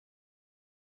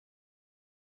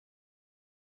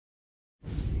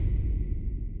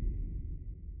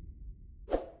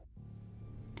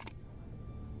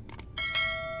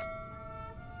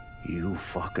You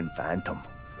fucking phantom.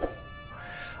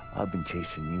 I've been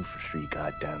chasing you for 3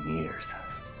 goddamn years.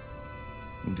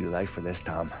 You do life for this,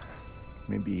 Tom.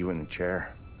 Maybe you in a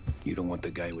chair. You don't want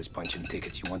the guy who was punching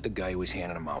tickets. You want the guy who was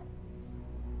handing them out.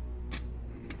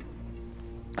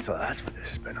 So that's what this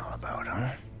has been all about, huh?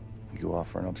 You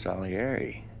offering up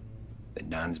Salieri. The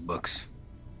Don's books.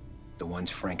 The ones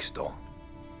Frank stole.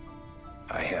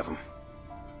 I have them.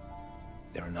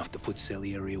 They're enough to put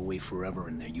Salieri away forever,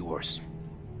 and they're yours.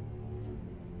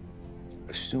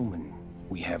 Assuming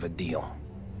we have a deal.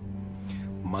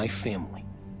 My family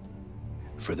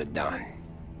for the Don.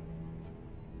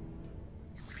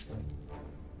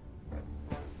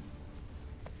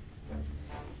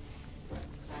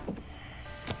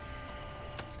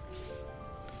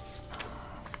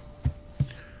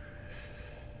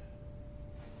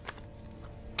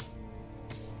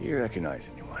 You recognize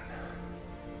anyone?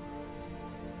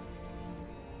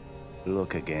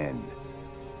 Look again.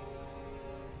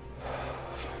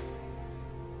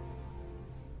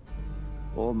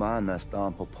 Old man that's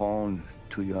Don Popone,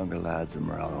 2 younger lads of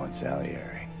Morello and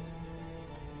Salieri.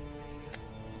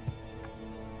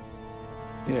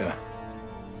 Yeah.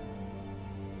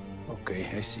 Okay,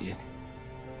 I see it.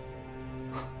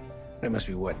 That must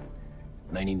be what,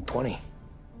 1920?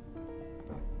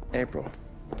 April.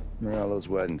 Morello's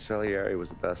wedding. Salieri was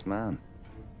the best man.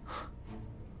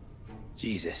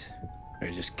 Jesus,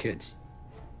 they're just kids.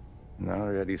 And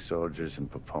already soldiers in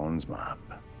Papone's mob.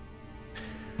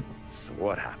 So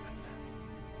what happened?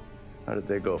 How did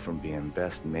they go from being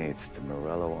best mates to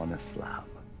Morello on a slab?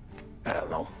 I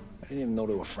don't know. I didn't even know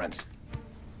they were friends.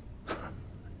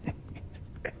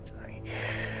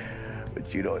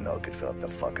 But you don't know could fill up the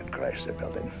fucking Chrysler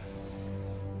building.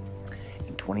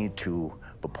 In 22,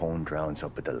 Papone drowns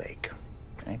up at the lake.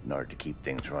 Right? In order to keep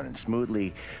things running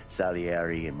smoothly,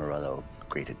 Salieri and Morello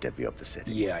agreed to divvy up the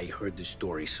city. Yeah, I heard the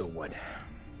story, so what?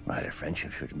 Well, their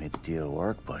friendship should have made the deal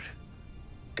work, but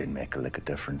didn't make a lick of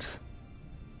difference.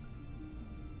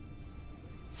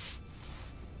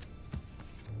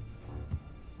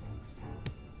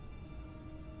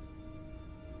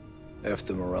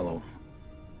 After Morello,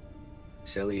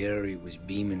 Salieri was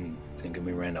beaming, thinking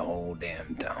we ran the whole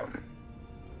damn town.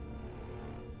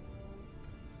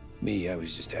 Me, I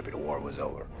was just happy the war was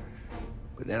over.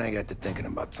 But then I got to thinking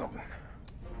about something.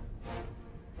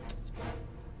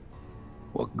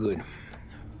 What good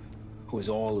was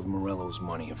all of Morello's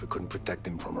money if it couldn't protect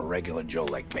him from a regular Joe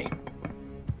like me?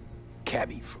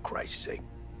 Cabbie, for Christ's sake.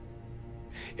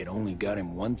 It only got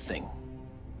him one thing.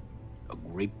 A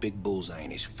great big bullseye in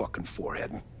his fucking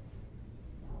forehead.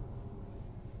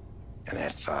 And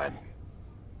that thought,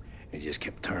 it just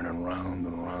kept turning round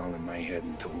and round in my head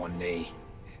until one day,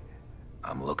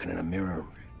 I'm looking in a mirror.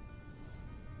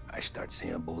 I start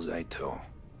seeing a bullseye too.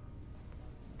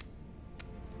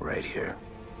 Right here.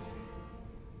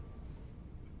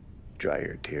 Dry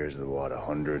your tears with the water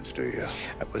hundreds, do you?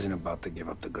 I wasn't about to give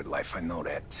up the good life, I know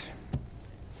that.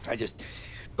 I just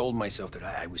told myself that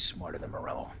I was smarter than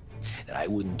Morello. That I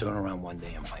wouldn't turn around one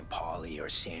day and find Paulie or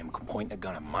Sam pointing a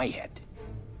gun at my head.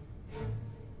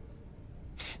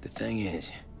 The thing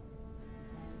is,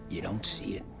 you don't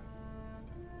see it.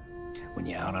 When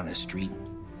you're out on the street,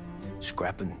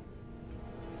 scrapping,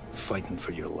 fighting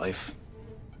for your life,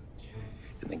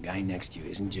 then the guy next to you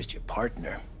isn't just your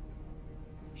partner,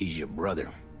 he's your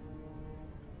brother.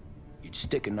 You'd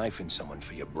stick a knife in someone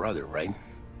for your brother, right?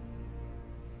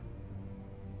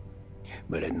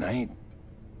 But at night,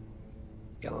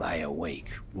 you lie awake,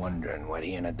 wondering what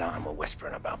he and Don were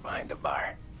whispering about behind the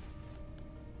bar.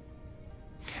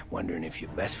 Wondering if your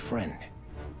best friend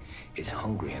is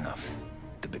hungry enough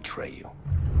to betray you.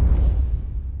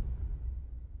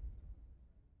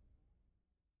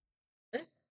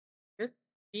 Could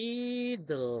be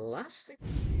the last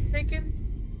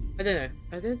taken? I don't know.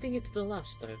 I don't think it's the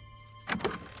last though.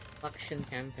 Election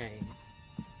campaign.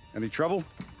 Any trouble?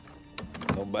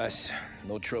 No, boss.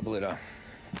 No trouble at all.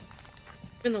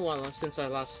 It's been a while since I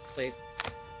last played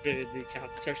through the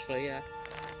characters, but yeah.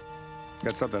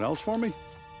 Got something else for me?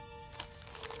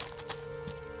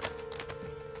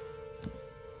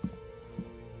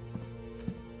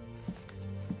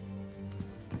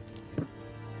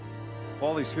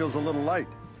 Paulie's feels a little light.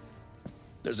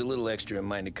 There's a little extra in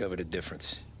mine to cover the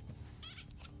difference.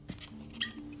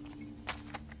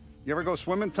 You ever go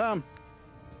swimming, Tom?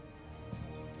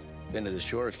 Been to the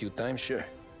shore a few times, sure.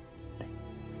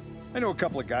 I knew a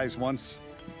couple of guys once.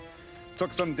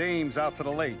 Took some dames out to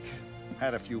the lake.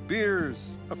 Had a few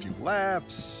beers, a few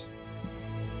laughs.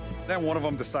 Then one of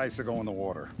them decides to go in the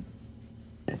water.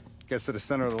 Gets to the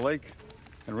center of the lake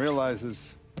and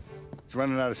realizes he's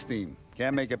running out of steam.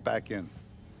 Can't make it back in.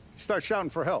 He starts shouting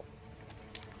for help.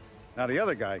 Now, the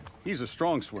other guy, he's a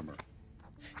strong swimmer.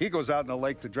 He goes out in the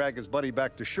lake to drag his buddy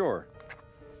back to shore.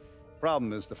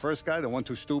 Problem is, the first guy, the one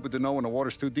too stupid to know when the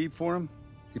water's too deep for him,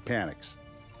 he panics.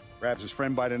 Grabs his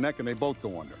friend by the neck and they both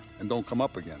go under and don't come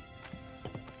up again.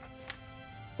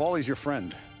 Paulie's your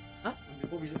friend.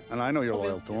 And I know you're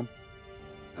loyal to him.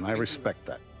 And I respect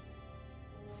that.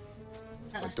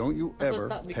 But don't you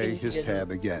ever pay his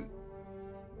tab again.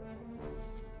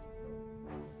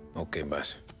 Okay,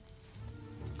 boss.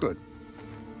 Good.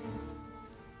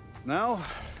 Now,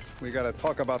 we gotta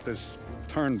talk about this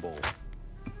Turnbull.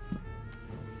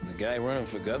 The guy running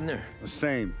for governor? The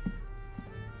same.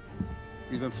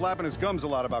 He's been flapping his gums a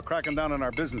lot about cracking down on our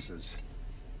businesses.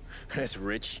 That's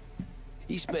rich.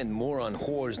 He spent more on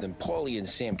whores than Paulie and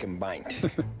Sam combined.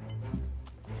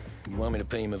 You want me to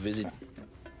pay him a visit?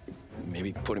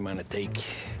 Maybe put him on a take?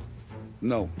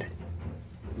 No.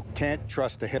 You can't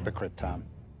trust a hypocrite, Tom.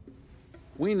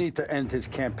 We need to end his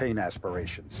campaign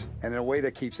aspirations, and in a way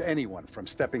that keeps anyone from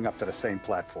stepping up to the same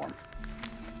platform.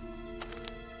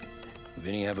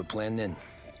 Vinny have a plan then?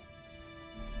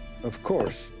 Of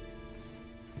course.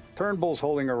 Turnbull's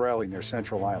holding a rally near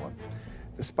Central Island.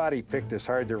 The spot he picked is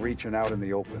hard to reach and out in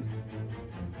the open.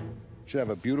 Should have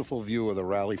a beautiful view of the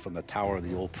rally from the tower of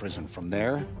the old prison. From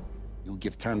there, you'll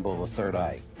give Turnbull a third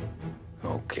eye.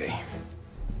 Okay.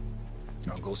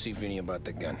 I'll go see Vinny about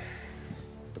the gun.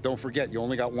 But don't forget, you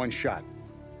only got one shot.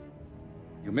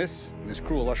 You miss, and his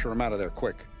crew will usher him out of there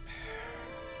quick.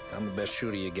 I'm the best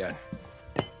shooter you got.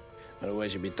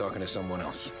 Otherwise, you'll be talking to someone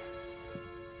else.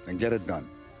 Then get it done.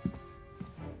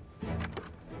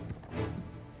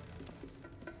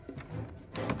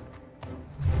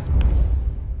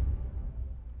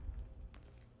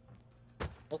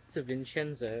 Up to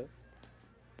Vincenzo.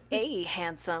 Hey,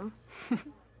 handsome.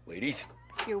 Ladies?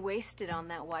 You're wasted on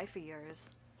that wife of yours.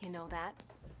 You know that?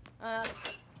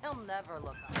 He'll never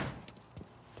look up.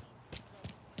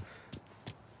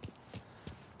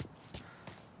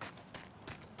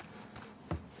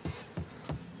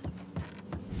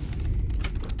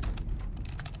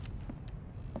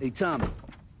 Hey, Tommy.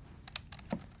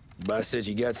 Boss said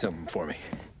you got something for me.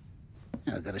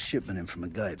 Yeah, I got a shipment in from a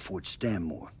guy at Fort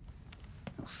Stanmore.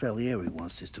 Now, Salieri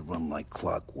wants this to run like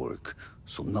clockwork,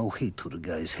 so no heat till the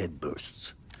guy's head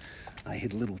bursts. I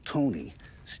hit little Tony,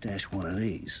 stash one of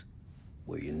these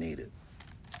where you need it.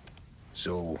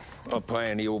 So, up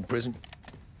high in the old prison?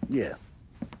 Yeah.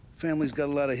 Family's got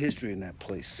a lot of history in that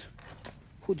place.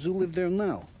 Hoods who live there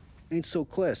now. Ain't so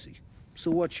classy.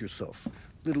 So watch yourself.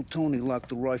 Little Tony locked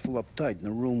the rifle up tight in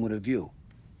a room with a view.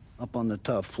 Up on the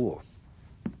top floor.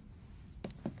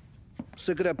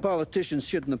 Sick of that politician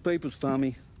shit in the papers,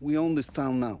 Tommy. We own this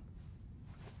town now.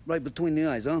 Right between the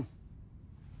eyes, huh?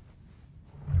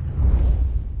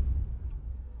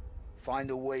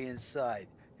 Find a way inside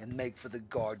and make for the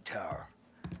guard tower.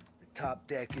 The top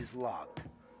deck is locked.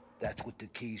 That's what the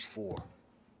key's for.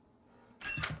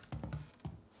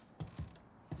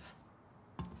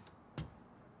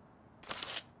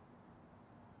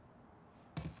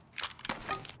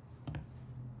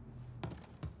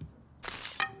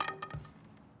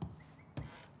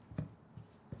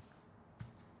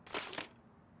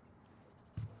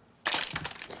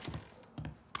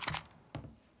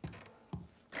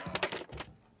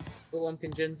 Go on,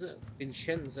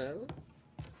 Vincenzo.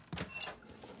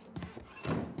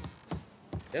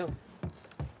 Go.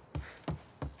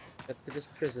 Up to this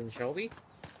prison, shall we?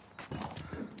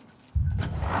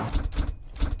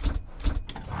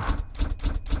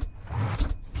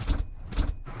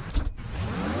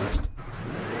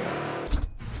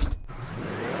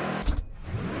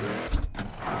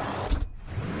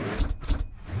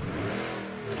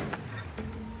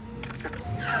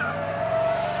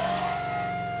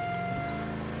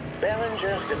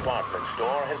 Department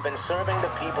store has been serving the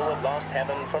people of Lost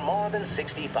Heaven for more than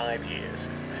 65 years.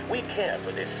 We care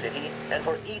for this city and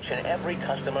for each and every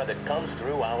customer that comes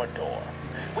through our door.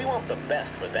 We want the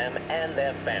best for them and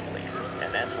their families,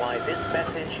 and that's why this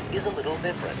message is a little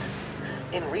different.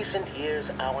 In recent years,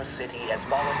 our city has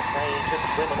fallen prey to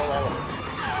criminal elements.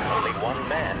 Only one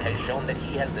man has shown that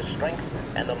he has the strength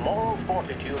and the moral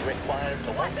fortitude required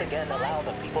to once again allow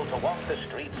the people to walk the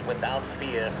streets without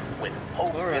fear, with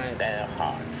hope in their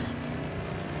hearts.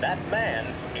 That man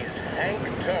is Hank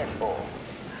Turnbull.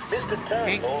 Mr.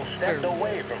 Turnbull stepped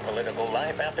away from political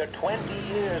life after 20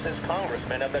 years as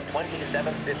congressman of the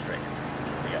 27th district.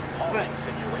 The appalling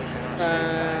situation...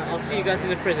 I'll see you guys in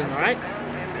the prison, alright?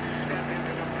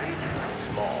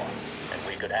 More, and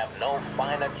we could have no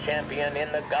finer champion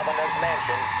in the governor's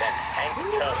mansion than Hank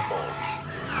Turnbull.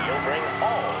 He'll bring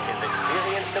all his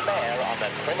experience to bear on the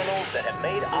criminals that have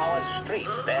made our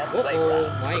streets their playground.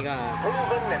 Oh my god.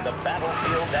 Proven in the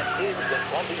battlefield that is the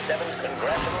 27th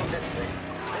Congressional District,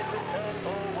 this return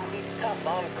bull will be tough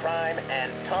on crime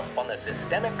and tough on the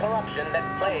systemic corruption that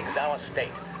plagues our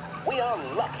state. We are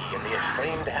lucky in the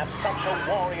extreme to have such a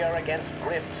warrior against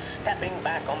grift stepping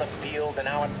back on the field in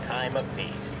our time of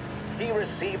need. He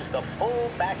receives the full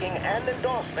backing and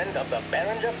endorsement of the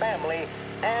Behringer family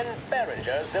and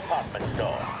Behringer's Department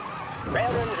Store.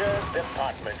 Behringer's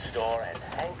Department Store and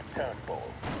Hank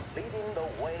Turnbull, leading the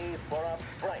way for a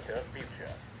brighter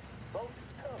future. Vote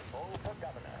Turnbull for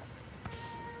governor.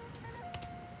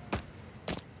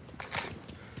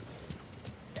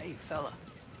 Hey, fella,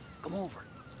 come over.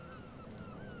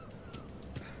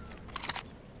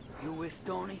 You with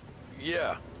Tony?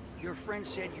 Yeah. Your friend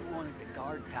said you wanted the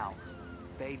guard tower.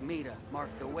 Paid me to mark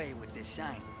the way with this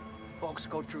sign. Folks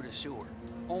go through the sewer.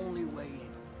 Only way in.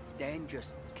 Then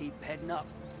just keep heading up.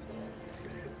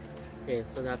 Okay,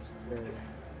 so that's the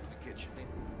Kitchen.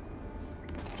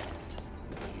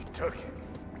 He took it.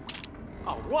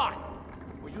 Oh, what?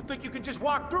 Well, you think you can just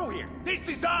walk through here? This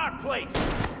is our place!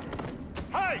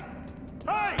 Hey!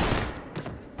 Hey!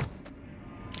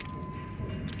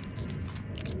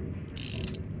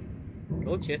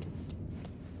 Told you.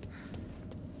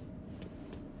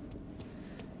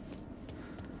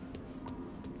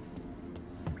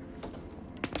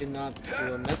 Do not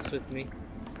do a mess with me.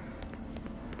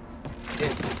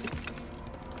 Yeah.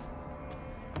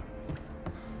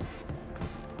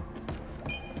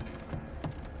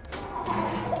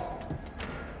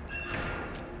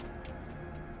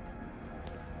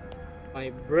 My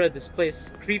bread, this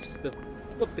place creeps the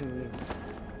flipping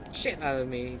shit out of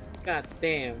me. God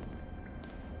damn.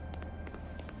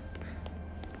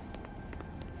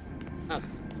 Up.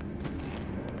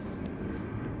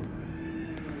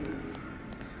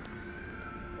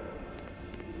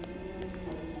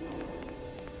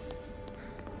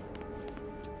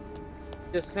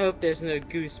 Just hope there's no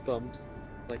goosebumps.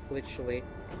 Like, literally.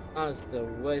 That's the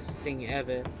worst thing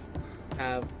ever.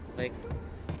 Have, like,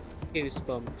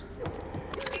 goosebumps.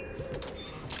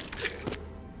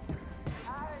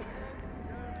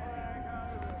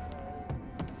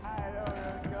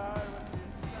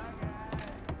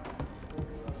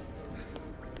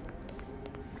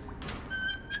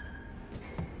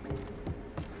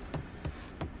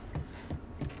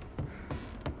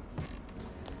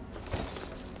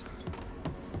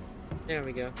 There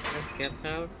we go. Let's get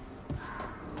out.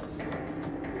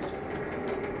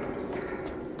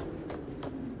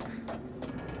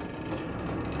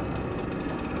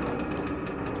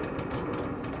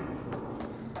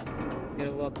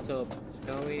 Go up top,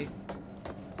 shall we?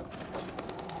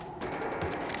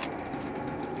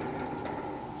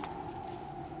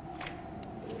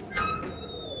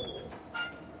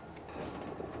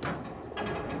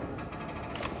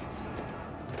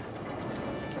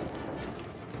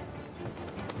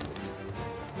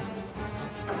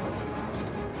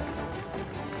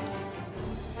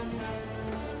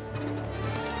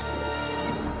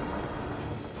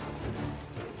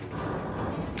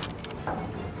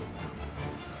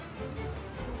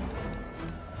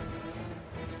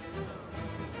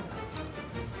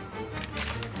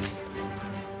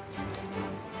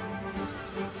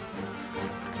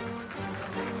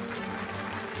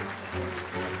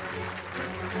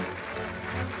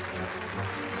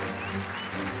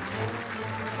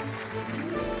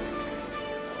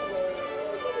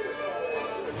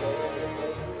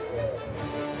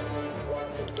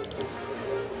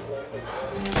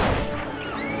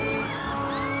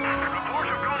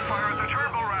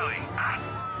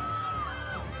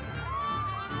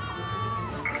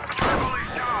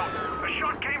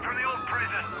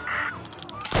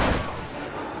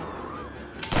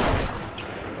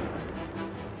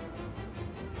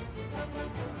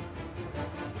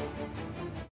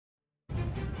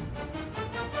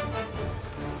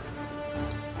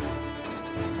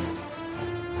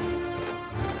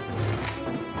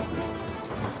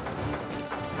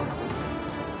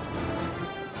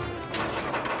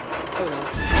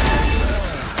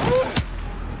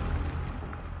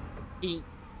 Eat.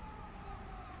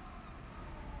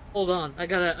 Hold on, I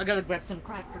gotta grab some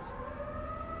crackers.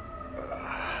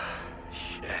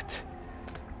 Shit.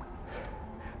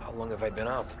 How long have I been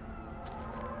out?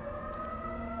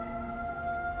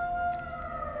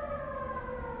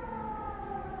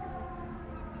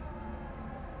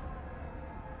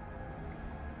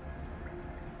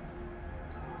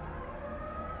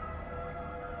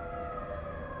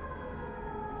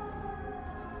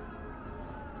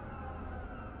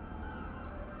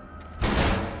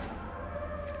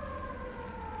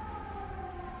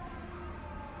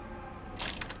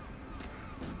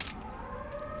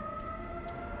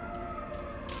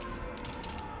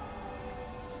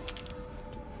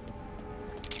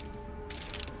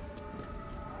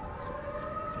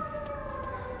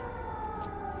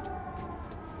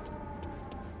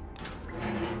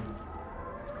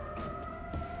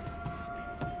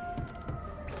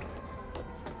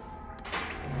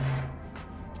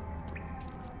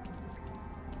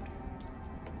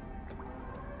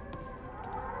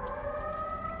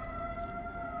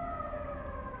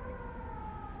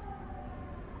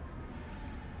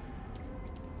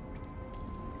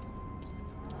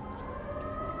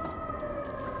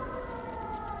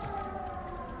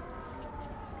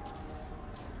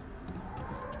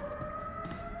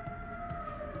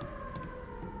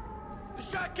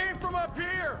 shot came from up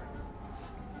here!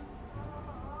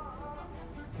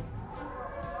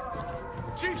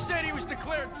 Chief said he was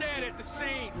declared dead at the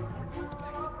scene.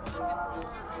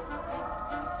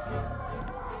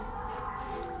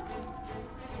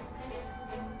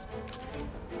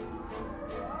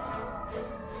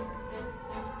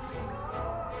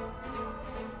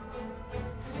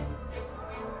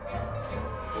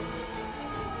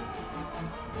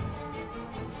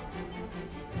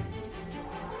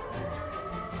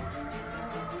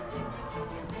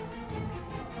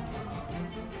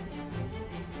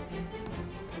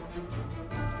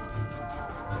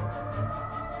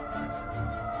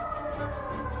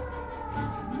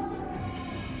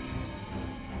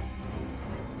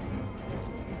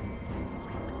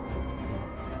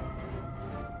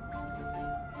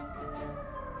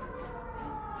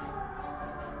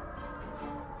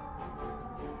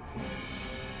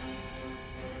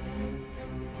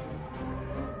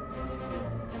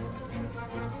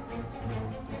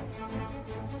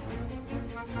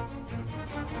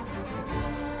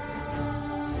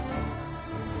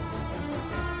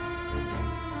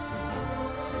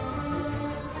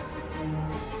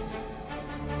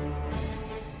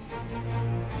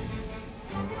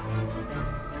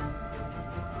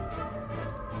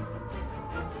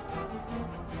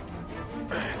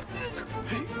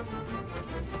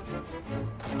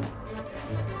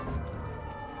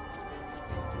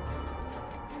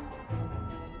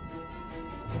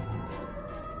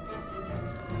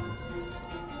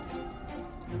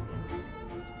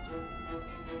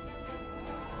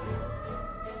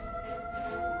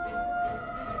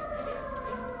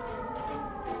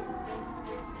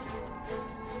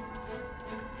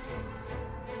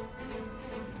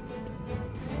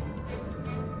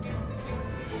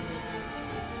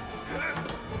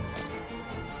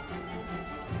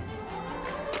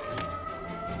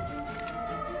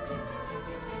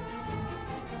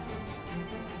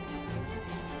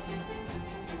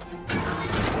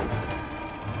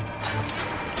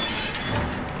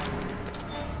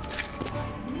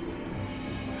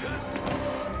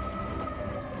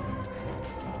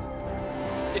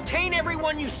 Detain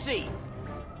everyone you see!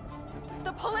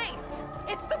 The police!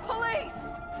 It's the police!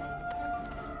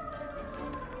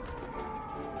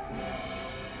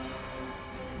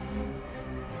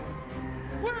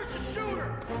 Where's the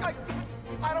shooter?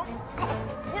 I don't...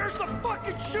 Where's the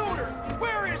fucking shooter?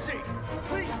 Where is he?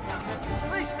 Please,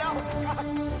 please, no! God.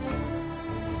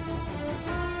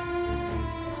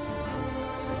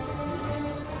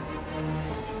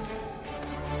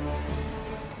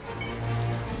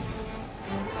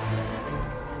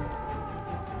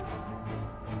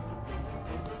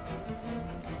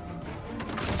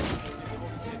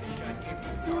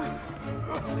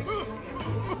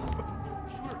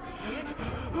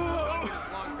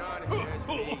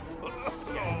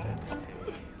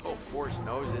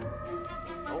 Knows it.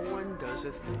 No one does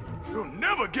a thing. You'll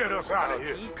never get us out of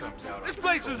here. He comes out. This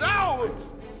place is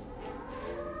ours.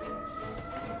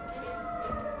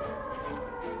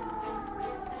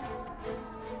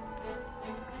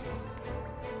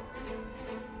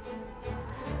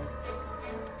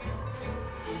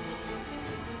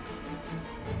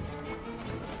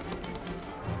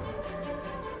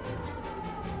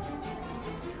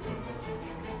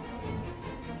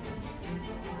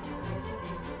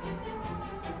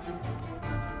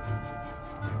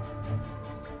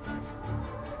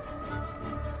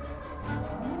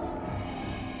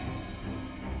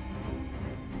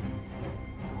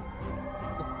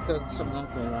 Something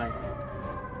not gonna lie.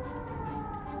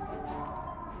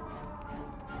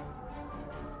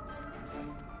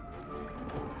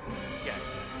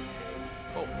 Guys,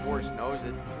 whole force knows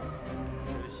it.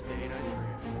 Should have stayed on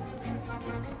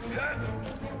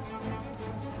drift.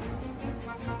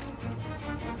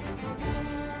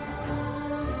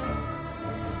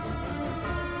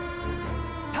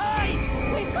 Hey!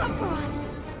 We've come for us!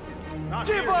 Not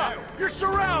Give up! Now. You're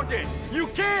surrounded! You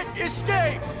can't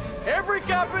escape! Every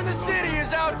cop in the city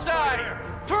is outside!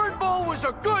 Turnbull was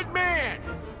a good man!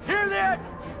 Hear that?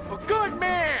 A good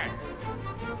man!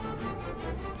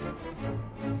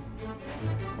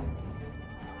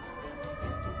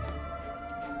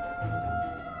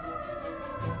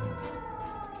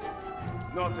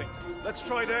 Nothing. Let's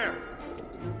try there.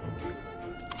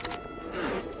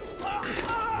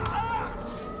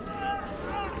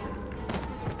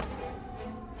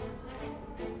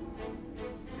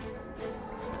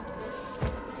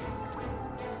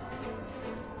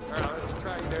 Let's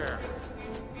try there.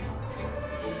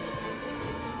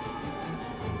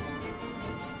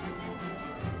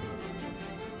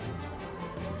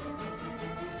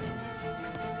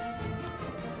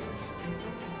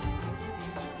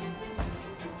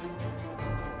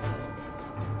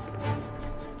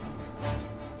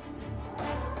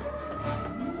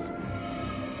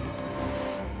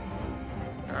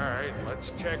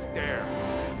 Let's check there.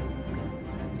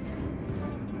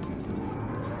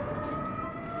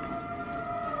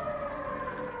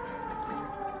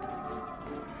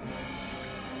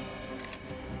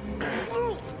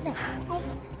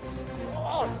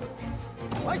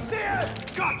 I see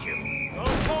it! Got you! Don't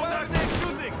fall back there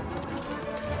shooting!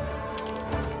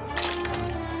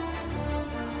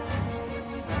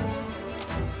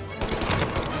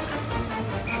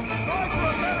 Try for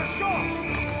a better shot!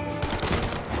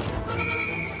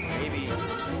 Maybe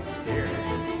there.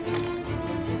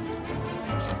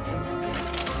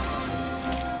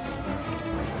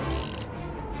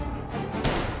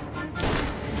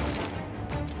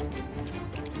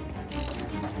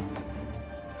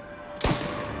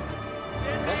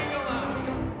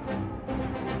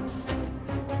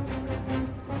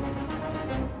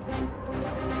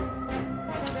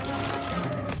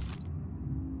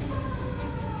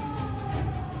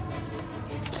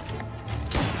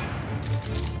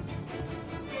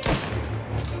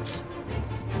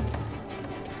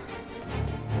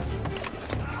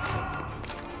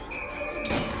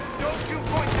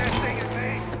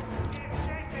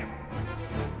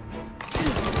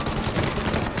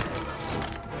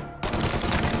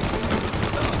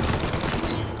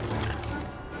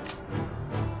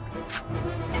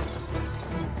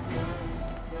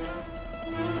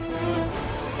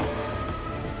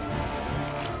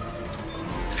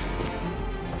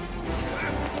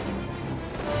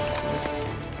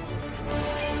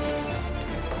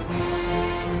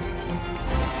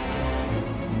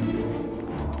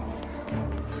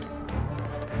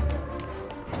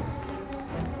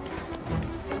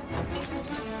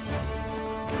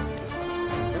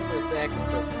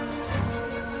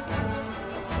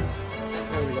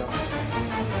 There we go.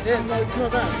 Yeah, no, it's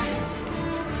not that.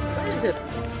 What is it?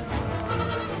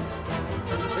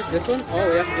 Is it this one? Oh,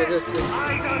 we have to do this.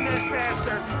 Eyes on this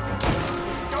bastard!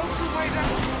 Don't you wait up!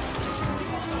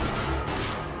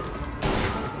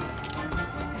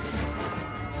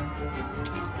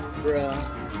 Bruh,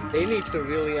 they need to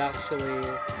really actually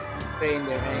train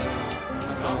their aim.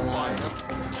 Not gonna lie.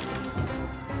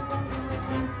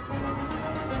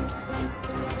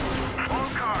 All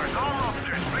cars, all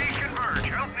officers, please converge.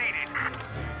 Help needed.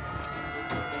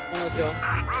 Oh, Joe.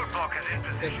 Roadblock is in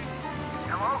position.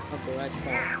 Hello? Not the right part.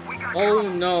 Yeah, we got Oh you.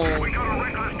 no. We got a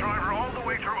reckless driver all the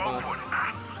way through Oakwood.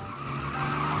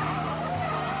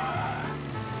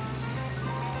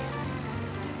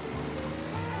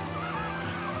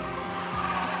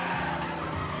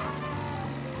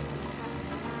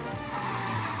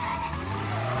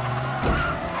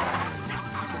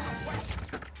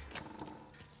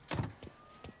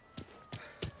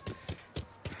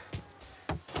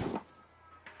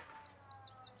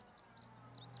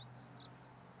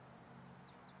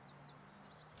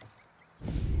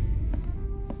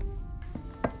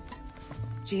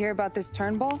 Did you hear about this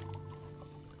Turnbull?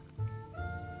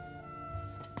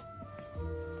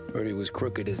 Heard he was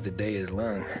crooked as the day is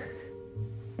long.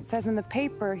 It says in the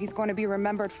paper he's going to be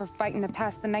remembered for fighting to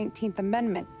pass the 19th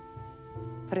Amendment.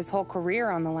 Put his whole career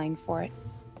on the line for it.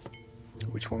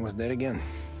 Which one was that again?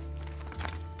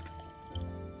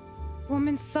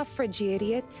 Women's suffrage, you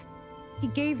idiot. He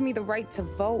gave me the right to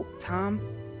vote, Tom.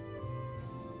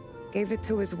 Gave it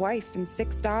to his wife and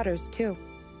 6 daughters, too.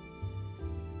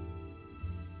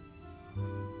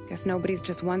 Guess nobody's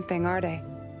just one thing, are they?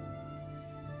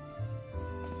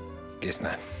 Guess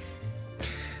not.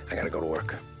 I gotta go to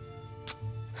work.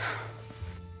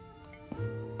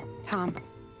 Tom,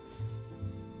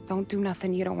 don't do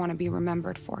nothing you don't want to be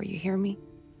remembered for, you hear me?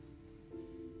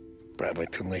 Probably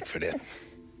too late for that.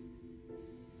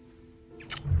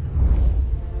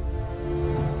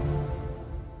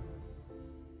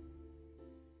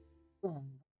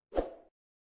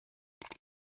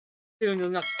 See you in the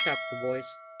next chapter, boys.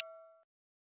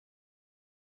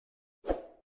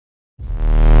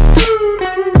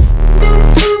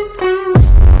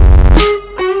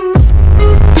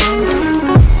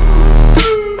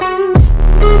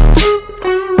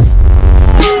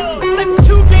 Let's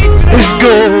 2 days. Let's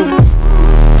go.